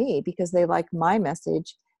gravitate to me because they like my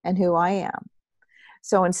message and who I am.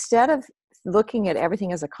 So instead of looking at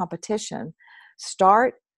everything as a competition,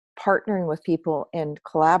 start partnering with people and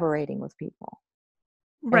collaborating with people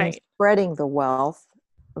and Right. spreading the wealth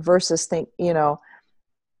versus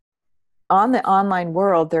on the online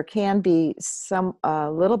world, there can be some a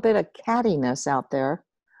little bit of cattiness out there,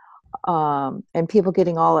 and people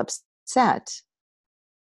getting all upset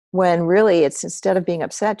when really it's, instead of being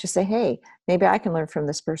upset, just say, hey, maybe I can learn from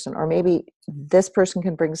this person, or maybe this person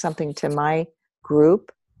can bring something to my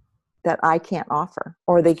group that I can't offer,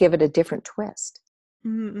 or they give it a different twist.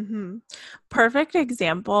 Mm-hmm. Perfect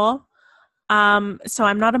example. So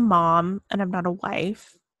I'm not a mom and I'm not a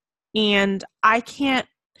wife, and I can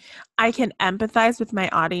empathize with my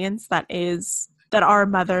audience that are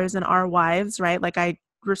mothers and are wives, right? Like I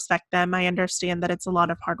respect them. I understand that it's a lot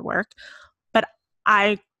of hard work, but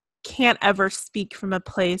I can't ever speak from a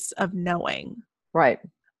place of knowing. Right.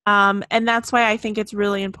 And that's why I think it's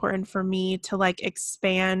really important for me to like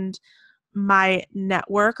expand my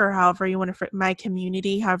network, or however you want to, my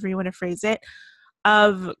community, however you want to phrase it,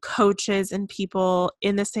 of coaches and people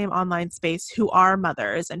in the same online space who are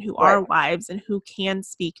mothers and who Right. are wives and who can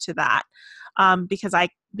speak to that, because I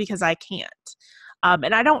can't.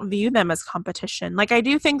 And I don't view them as competition. Like I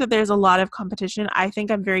do think that there's a lot of competition. I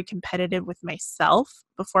think I'm very competitive with myself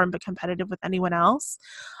before I'm competitive with anyone else.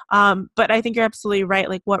 But I think you're absolutely right.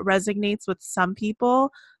 Like what resonates with some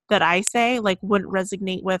people that I say like wouldn't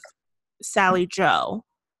resonate with Sally Joe.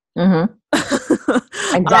 Mm-hmm.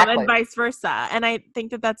 And Exactly. vice versa. And I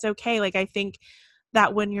think that that's okay. Like I think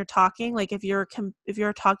that when you're talking, like if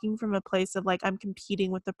you're talking from a place of like I'm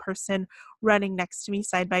competing with the person running next to me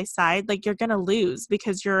side by side, like you're gonna lose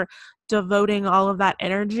because you're devoting all of that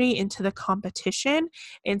energy into the competition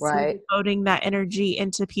instead of Right. devoting that energy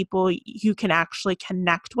into people you can actually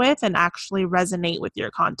connect with and actually resonate with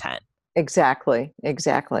your content. Exactly.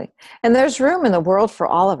 Exactly. And there's room in the world for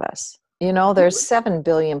all of us. There's 7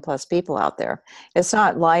 billion plus people out there. It's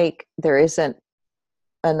not like there isn't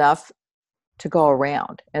enough to go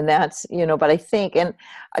around. And that's, but I think, and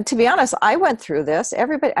to be honest, I went through this.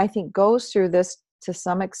 Everybody, I think, goes through this to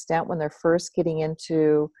some extent when they're first getting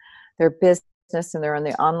into their business and they're in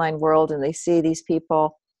the online world and they see these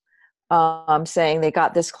people saying they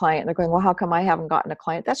got this client and they're going, well, how come I haven't gotten a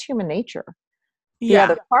client? That's human nature. The Yeah.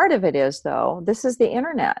 other part of it is, though, this is the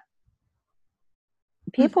internet.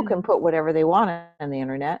 People Mhm. can put whatever they want on the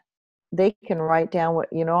internet. They can write down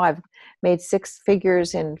I've made 6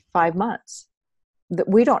 figures in 5 months. That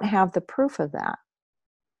we don't have the proof of that,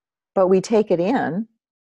 but we take it in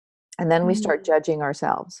and then we start judging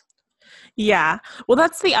ourselves. Yeah. Well,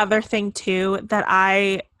 that's the other thing too that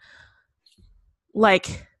I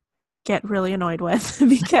like. get really annoyed with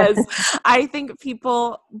because I think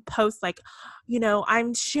people post like,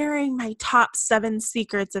 I'm sharing my top 7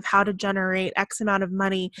 secrets of how to generate X amount of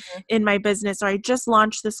money in my business, or I just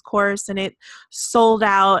launched this course and it sold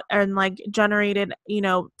out and like generated,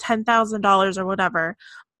 $10,000 or whatever.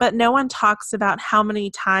 But no one talks about how many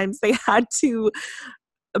times they had to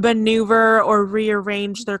maneuver or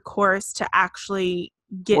rearrange their course to actually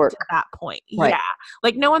get to Work. that point. Right. Yeah.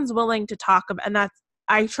 Like no one's willing to talk about, and that's,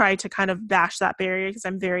 I try to kind of bash that barrier because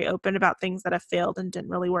I'm very open about things that have failed and didn't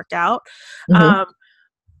really work out. Mm-hmm.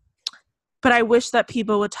 But I wish that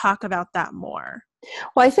people would talk about that more.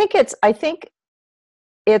 Well, I think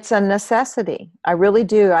it's a necessity. I really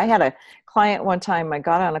do. I had a client one time, I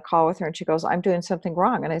got on a call with her and she goes, I'm doing something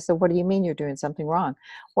wrong. And I said, what do you mean you're doing something wrong?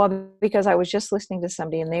 Well, because I was just listening to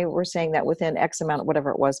somebody and they were saying that within X amount, whatever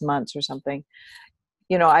it was, months or something,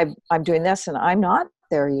 I'm doing this and I'm not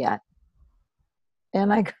there yet.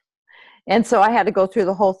 And so I had to go through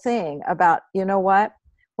the whole thing about,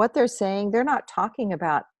 what they're saying, they're not talking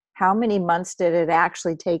about how many months did it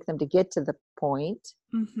actually take them to get to the point.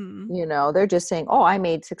 Mm-hmm. They're just saying, oh, I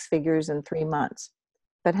made 6 figures in 3 months.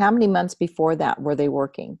 But how many months before that were they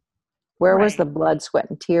working? Where was the Right. blood, sweat,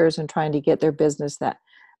 and tears in trying to get their business that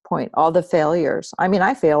point? All the failures. I mean,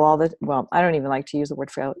 I fail well, I don't even like to use the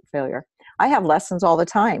word failure. I have lessons all the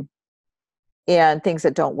time and things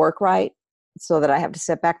that don't work right, so that I have to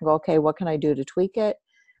sit back and go, okay, what can I do to tweak it?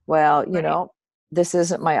 Well, Right. this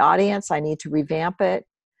isn't my audience. I need to revamp it.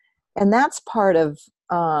 And that's part of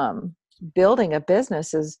building a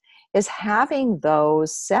business is having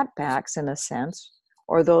those setbacks in a sense,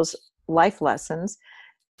 or those life lessons,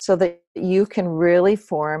 so that you can really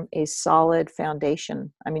form a solid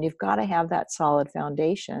foundation. I mean, you've got to have that solid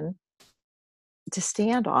foundation to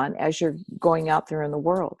stand on as you're going out there in the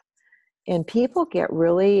world. And people get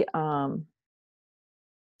really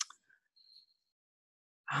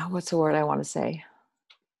what's the word I want to say?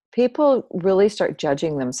 People really start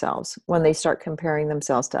judging themselves when they start comparing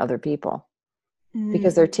themselves to other people,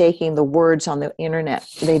 because they're Mm. taking the words on the internet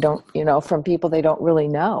they don't, from people they don't really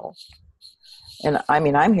know. And I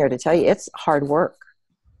mean, I'm here to tell you, it's hard work.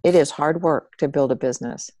 It is hard work to build a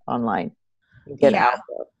business online and get Yeah. out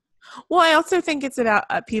there. Well, I also think it's about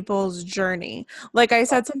people's journey. Like I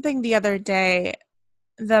said something the other day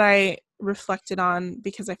that I reflected on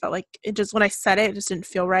because I felt like it just, when I said it, it just didn't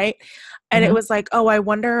feel right. And it Mm-hmm. was like, oh, I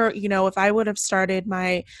wonder, if I would have started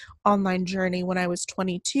my online journey when I was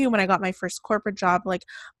 22, when I got my first corporate job, like,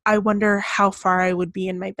 I wonder how far I would be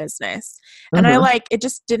in my business. And Mm-hmm. it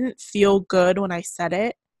just didn't feel good when I said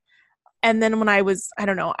it. And then when I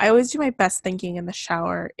don't know, I always do my best thinking in the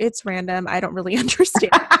shower. It's random. I don't really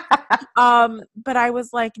understand. But I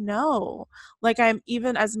was like, no, like I'm,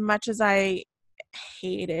 even as much as I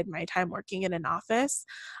hated my time working in an office,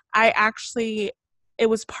 it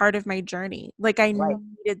was part of my journey. Like I Right.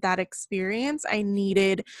 needed that experience. I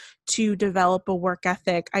needed to develop a work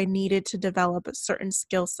ethic. I needed to develop certain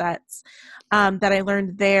skill sets that I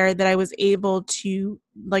learned there, that I was able to,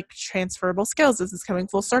 like, transferable skills. This is coming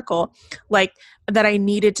full circle. Like that I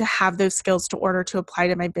needed to have those skills to order to apply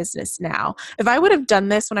to my business now. If I would have done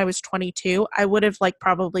this when I was 22, I would have like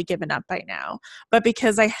probably given up by now. But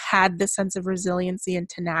because I had this sense of resiliency and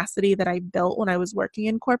tenacity that I built when I was working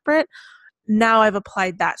in corporate, now I've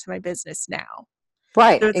applied that to my business now.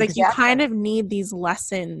 Right. So it's like you Exactly. kind of need these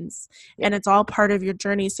lessons Yeah. and it's all part of your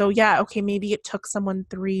journey. So yeah, okay, maybe it took someone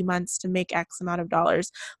 3 months to make X amount of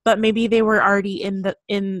dollars, but maybe they were already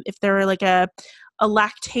if they were like a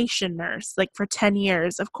lactation nurse, like for 10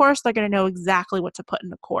 years, of course they're going to know exactly what to put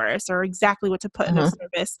in a course or exactly what to put in a Mm-hmm.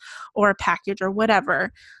 service or a package or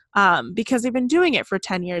whatever. Because they've been doing it for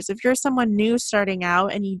 10 years. If you're someone new starting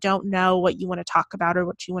out and you don't know what you want to talk about or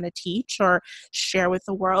what you want to teach or share with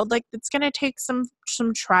the world, like it's going to take some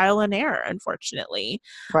trial and error, unfortunately.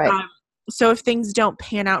 Right. um, so if things don't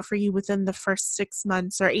pan out for you within the first 6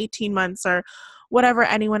 months or 18 months or whatever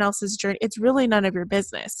anyone else's journey, it's really none of your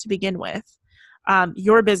business to begin with.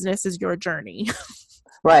 Your business is your journey.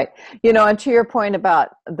 Right. And to your point about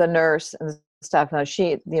the nurse and stuff, now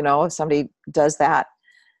if somebody does that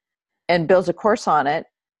and builds a course on it,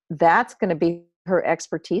 that's going to be her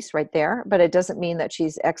expertise right there. But it doesn't mean that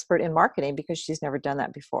she's expert in marketing because she's never done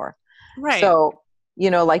that before. Right. So,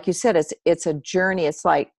 like you said, it's a journey. It's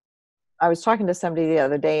like, I was talking to somebody the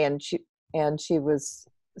other day and she was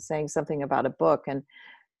saying something about a book, and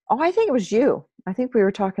I think it was you. I think we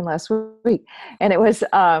were talking last week, and it was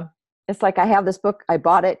it's like, I have this book, I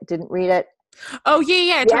bought it, didn't read it. Oh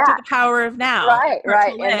yeah, I talked to Yeah. the power of now. Right, Start to right.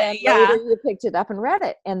 And live. then later Yeah. you picked it up and read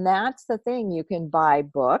it. And that's the thing. You can buy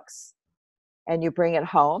books and you bring it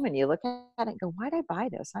home and you look at it and go, why did I buy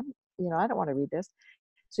this? I don't want to read this.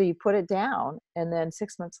 So you put it down, and then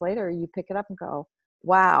 6 months later you pick it up and go,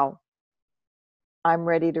 wow, I'm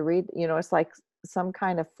ready to read. It's like some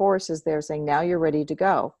kind of force is there saying, now you're ready to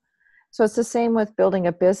go. So it's the same with building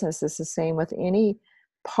a business. It's the same with any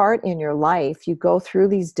part in your life. You go through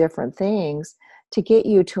these different things to get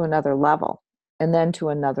you to another level, and then to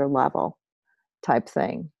another level type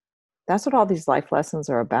thing. That's what all these life lessons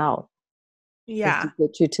are about, is to Yeah.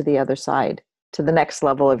 get you to the other side, to the next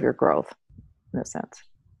level of your growth, in a sense.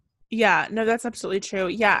 Yeah, no, that's absolutely true.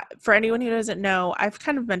 Yeah, for anyone who doesn't know, I've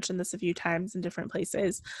kind of mentioned this a few times in different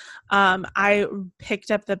places. I picked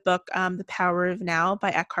up the book, The Power of Now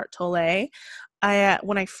by Eckhart Tolle.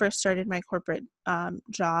 When I first started my corporate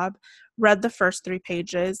job, read the first 3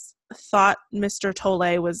 pages, thought Mr.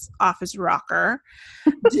 Tolle was off his rocker.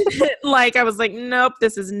 I was like, nope,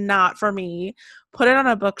 this is not for me. Put it on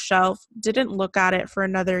a bookshelf, didn't look at it for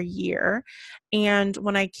another year. And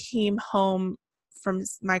when I came home from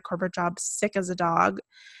my corporate job sick as a dog,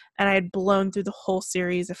 and I had blown through the whole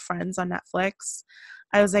series of Friends on Netflix,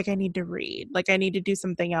 I was like, I need to read. Like, I need to do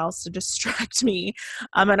something else to distract me.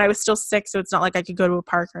 And I was still sick, so it's not like I could go to a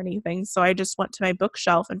park or anything. So I just went to my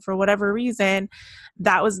bookshelf, and for whatever reason,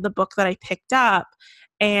 that was the book that I picked up.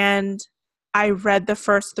 And I read the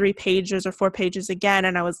first 3 pages or 4 pages again,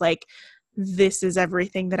 and I was like, this is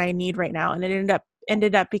everything that I need right now. And it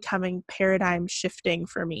ended up becoming paradigm shifting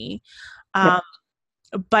for me. Yep. Um,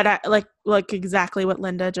 but like exactly what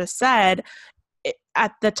Linda just said,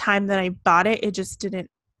 at the time that I bought it, it just didn't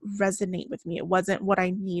resonate with me. It wasn't what I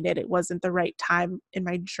needed. It wasn't the right time in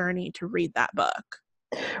my journey to read that book.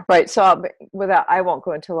 Right. So I won't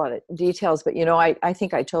go into a lot of details, but I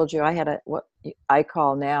think I told you I had what I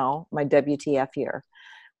call now my WTF year,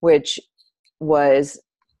 which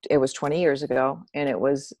it was 20 years ago, and it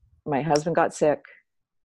was, my husband got sick,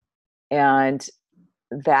 and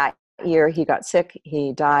that year he got sick,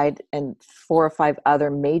 he died, and 4 or 5 other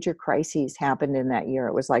major crises happened in that year.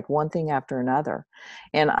 It was like one thing after another.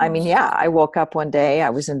 And I mean, yeah, I woke up one day, I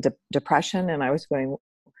was in depression, and I was going,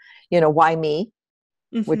 why me?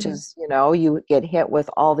 Which Mm-hmm. is, you get hit with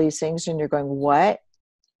all these things, and you're going, what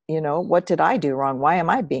did I do wrong? Why am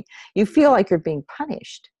I you feel like you're being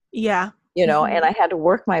punished, Yeah. and I had to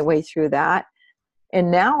work my way through that. And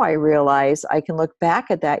now I realize I can look back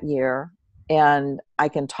at that year, and I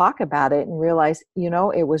can talk about it and realize,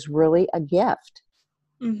 it was really a gift.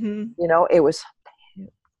 Mm-hmm. It was,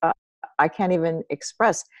 uh, I can't even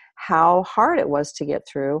express how hard it was to get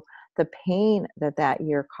through, the pain that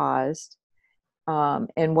year caused,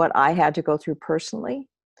 and what I had to go through personally.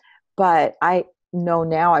 But I know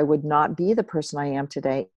now I would not be the person I am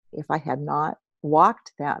today if I had not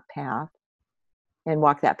walked that path and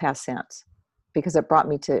walked that path since, because it brought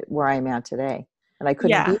me to where I am at today. And I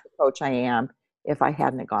couldn't be Yeah. the coach I am if I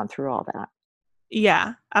hadn't gone through all that.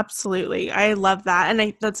 Yeah, absolutely. I love that.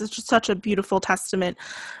 And that's just such a beautiful testament.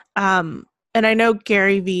 And I know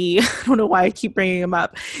Gary Vee, I don't know why I keep bringing him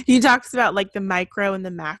up. He talks about like the micro and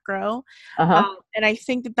the macro. Uh-huh. And I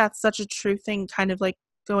think that that's such a true thing, kind of like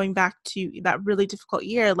going back to that really difficult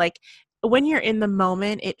year. Like when you're in the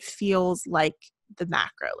moment, it feels like the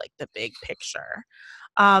macro, like the big picture.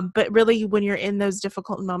 But really, when you're in those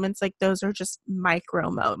difficult moments, like those are just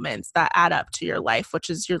micro moments that add up to your life, which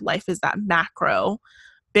is your life is that macro,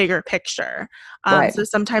 bigger picture. Right. So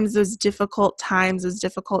sometimes those difficult times, those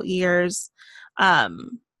difficult years,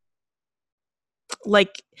 um,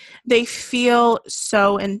 like they feel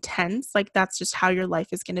so intense. Like that's just how your life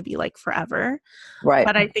is going to be like forever. Right.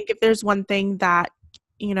 But I think if there's one thing that,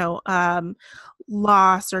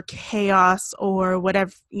 loss or chaos or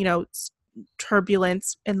whatever,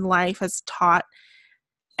 turbulence in life has taught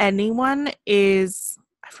anyone is,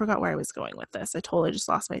 I forgot where I was going with this. I totally just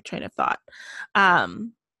lost my train of thought.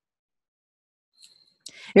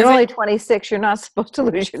 You're Is it only 26. You're not supposed to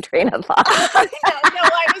lose your train of thought. no,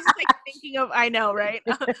 I was like thinking of, I know, right?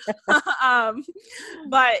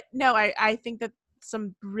 But no, I think that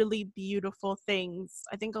some really beautiful things,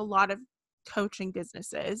 I think a lot of coaching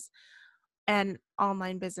businesses and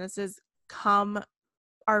online businesses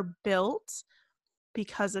are built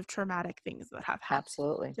because of traumatic things that have happened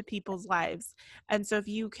Absolutely. to people's lives. And so if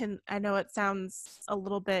you can, I know it sounds a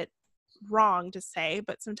little bit wrong to say,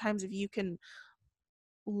 but sometimes if you can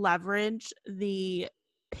leverage the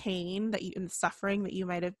pain that you and the suffering that you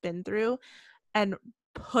might have been through and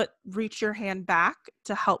reach your hand back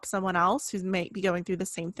to help someone else who might be going through the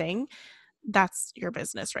same thing, that's your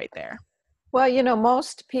business right there. Well,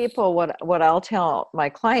 most people, what I'll tell my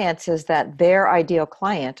clients is that their ideal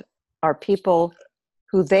client are people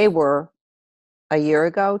who they were a year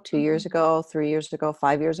ago, 2 years ago, 3 years ago,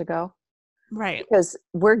 5 years ago. Right. because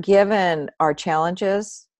we're given our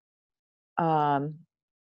challenges. Um,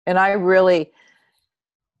 and I really,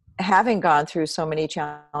 having gone through so many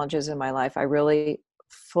challenges in my life, I really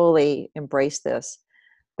fully embrace this,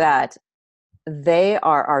 that they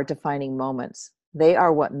are our defining moments. They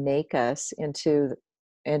are what make us into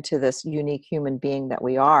this unique human being that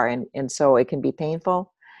we are. And so it can be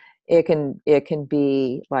painful. It can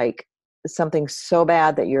be like something so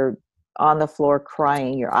bad that you're on the floor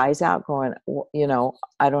crying your eyes out going,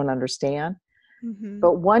 I don't understand. Mm-hmm.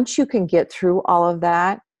 But once you can get through all of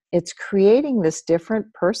that, it's creating this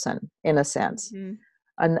different person in a sense,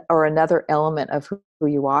 Mm-hmm. or another element of who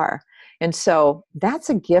you are. And so that's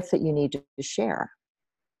a gift that you need to share.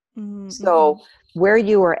 Mm-hmm. So where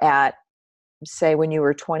you were at, say when you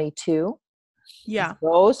were 22, Yeah.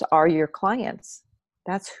 those are your clients.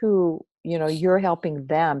 That's who, you're helping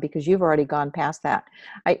them, because you've already gone past that.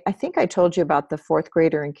 I think I told you about the fourth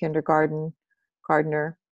grader in kindergarten,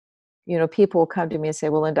 Gardner. People will come to me and say,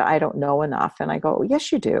 well, Linda, I don't know enough. And I go,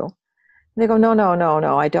 yes, you do. And they go, no, no, no,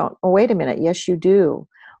 no, I don't. Oh, wait a minute. Yes, you do.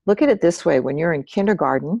 Look at it this way. When you're in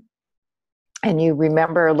kindergarten, and you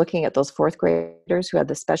remember looking at those fourth graders who had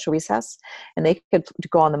the special recess and they could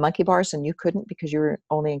go on the monkey bars and you couldn't because you were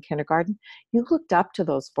only in kindergarten. You looked up to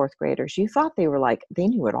those fourth graders. You thought they were like, they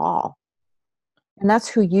knew it all. And that's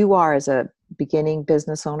who you are as a beginning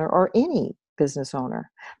business owner or any business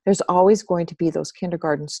owner. There's always going to be those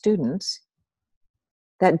kindergarten students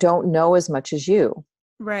that don't know as much as you,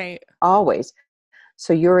 Right. always.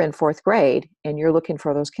 So you're in fourth grade and you're looking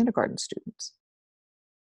for those kindergarten students.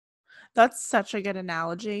 That's such a good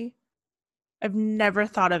analogy. I've never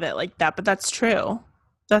thought of it like that, but that's true.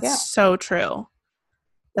 That's Yeah. so true.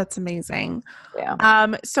 That's amazing.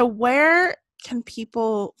 Yeah. So where can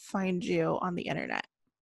people find you on the internet?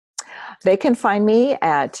 They can find me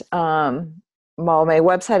at, well, my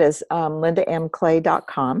website is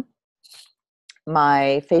lindamclay.com.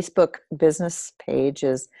 My Facebook business page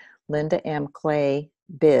is Linda M. Clay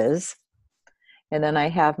Biz. And then I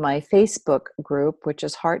have my Facebook group, which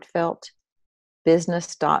is Heartfelt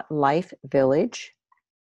Business Life Village.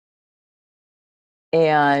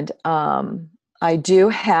 And I do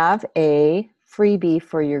have a freebie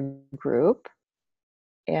for your group,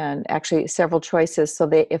 and actually several choices. So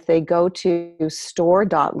if they go to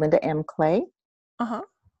store.lindamclay,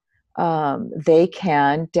 Uh-huh. they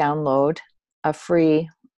can download a free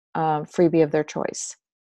freebie of their choice.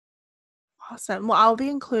 Awesome. Well, I'll be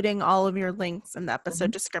including all of your links in the Mm-hmm.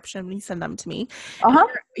 episode description when you send them to me. And Uh-huh.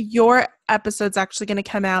 your episode's actually going to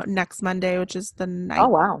come out next Monday, which is the Oh, 9th.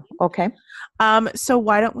 wow. Okay. So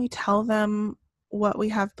why don't we tell them what we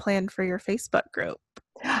have planned for your Facebook group?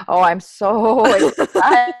 Oh, I'm so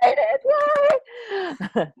excited.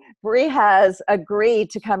 Yay! Bree has agreed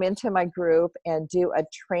to come into my group and do a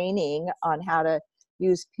training on how to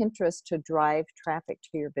use Pinterest to drive traffic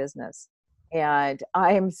to your business. And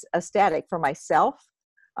I'm ecstatic for myself.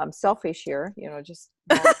 I'm selfish here, just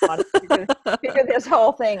want to figure this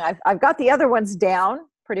whole thing. I've got the other ones down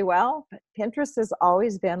pretty well, but Pinterest has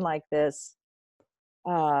always been like this,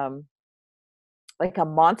 like a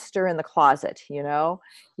monster in the closet. You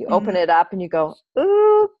open Mhm. it up and you go,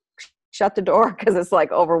 ooh, shut the door, because it's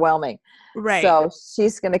like overwhelming. Right. So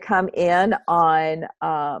she's going to come in on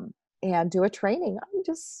and do a training. I'm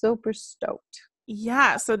just super stoked.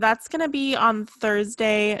 Yeah, so that's going to be on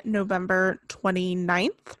Thursday, November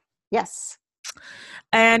 29th. Yes.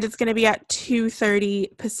 And it's going to be at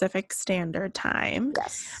 2:30 Pacific Standard Time.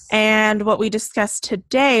 Yes. And what we discussed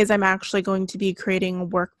today is I'm actually going to be creating a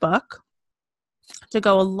workbook to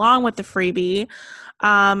go along with the freebie,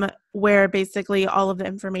 where basically all of the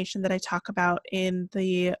information that I talk about in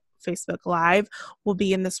the Facebook Live will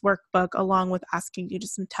be in this workbook, along with asking you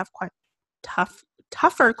just some tougher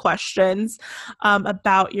questions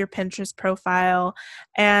about your Pinterest profile.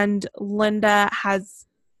 And Linda has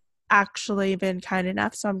actually been kind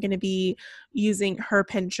enough, so I'm going to be using her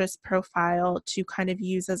Pinterest profile to kind of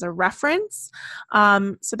use as a reference,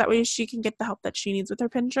 so that way she can get the help that she needs with her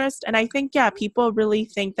Pinterest. And I think, yeah, people really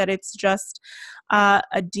think that it's just a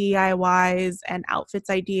DIYs and outfit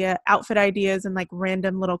ideas and like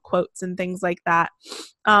random little quotes and things like that.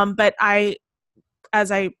 But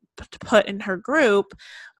as I put in her group,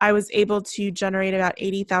 I was able to generate about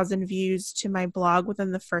 80,000 views to my blog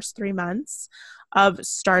within the first 3 months of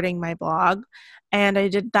starting my blog. And I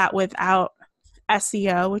did that without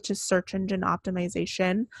SEO, which is search engine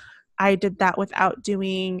optimization. I did that without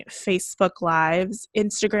doing Facebook Lives.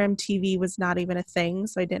 Instagram TV was not even a thing,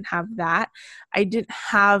 so I didn't have that. I didn't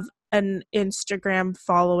have an Instagram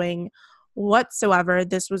following whatsoever.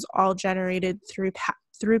 This was all generated through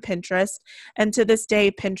through Pinterest. And to this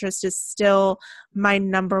day, Pinterest is still my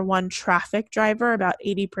number one traffic driver. About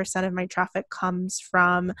 80% of my traffic comes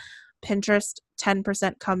from Pinterest,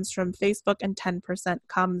 10% comes from Facebook, and 10%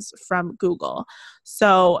 comes from Google.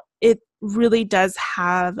 So it really does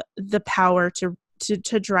have the power to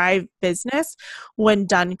drive business when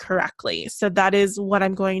done correctly. So that is what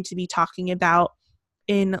I'm going to be talking about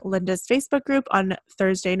in Linda's Facebook group on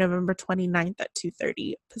Thursday, November 29th at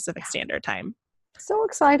 2:30 Pacific Standard Time. So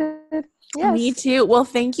excited. Yes. Me too. Well,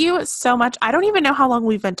 thank you so much. I don't even know how long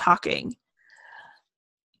we've been talking.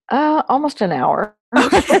 Almost an hour.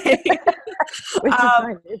 Okay. Which is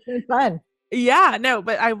fun. It's been fun. Yeah, no,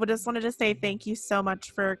 but I just wanted to say thank you so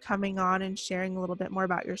much for coming on and sharing a little bit more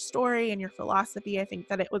about your story and your philosophy. I think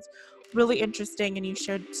that it was really interesting, and you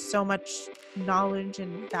shared so much knowledge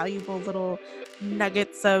and valuable little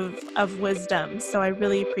nuggets of wisdom. So I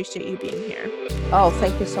really appreciate you being here. Oh,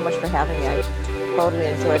 thank you so much for having me. I totally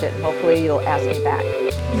enjoyed it, and hopefully you'll ask me back.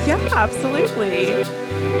 Yeah, absolutely.